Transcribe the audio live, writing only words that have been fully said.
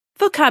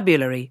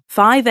Vocabulary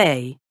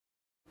 5A.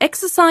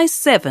 Exercise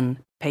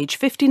 7, page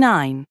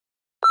 59.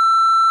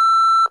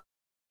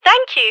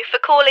 Thank you for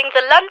calling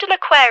the London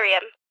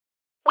Aquarium.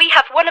 We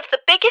have one of the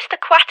biggest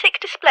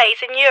aquatic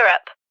displays in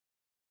Europe.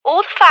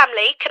 All the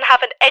family can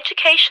have an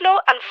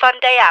educational and fun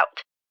day out.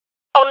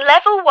 On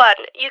level 1,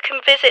 you can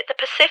visit the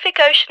Pacific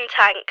Ocean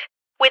tank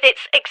with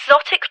its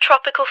exotic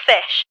tropical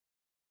fish.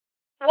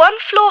 1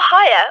 floor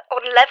higher,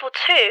 on level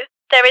 2,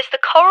 there is the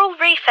coral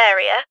reef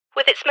area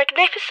with its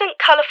magnificent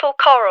colourful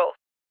coral.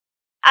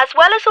 As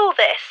well as all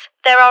this,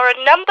 there are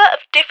a number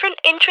of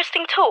different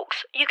interesting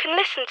talks you can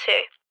listen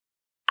to.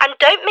 And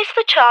don't miss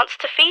the chance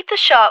to feed the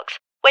sharks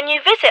when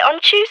you visit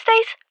on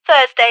Tuesdays,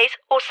 Thursdays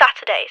or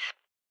Saturdays.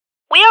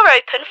 We are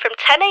open from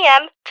 10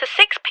 a.m. to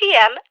 6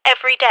 p.m.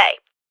 every day.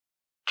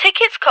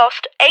 Tickets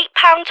cost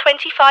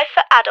 £8.25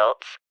 for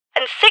adults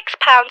and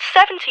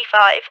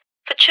 £6.75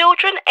 for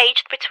children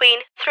aged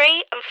between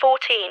 3 and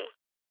 14.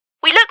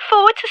 We look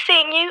forward to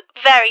seeing you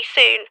very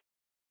soon.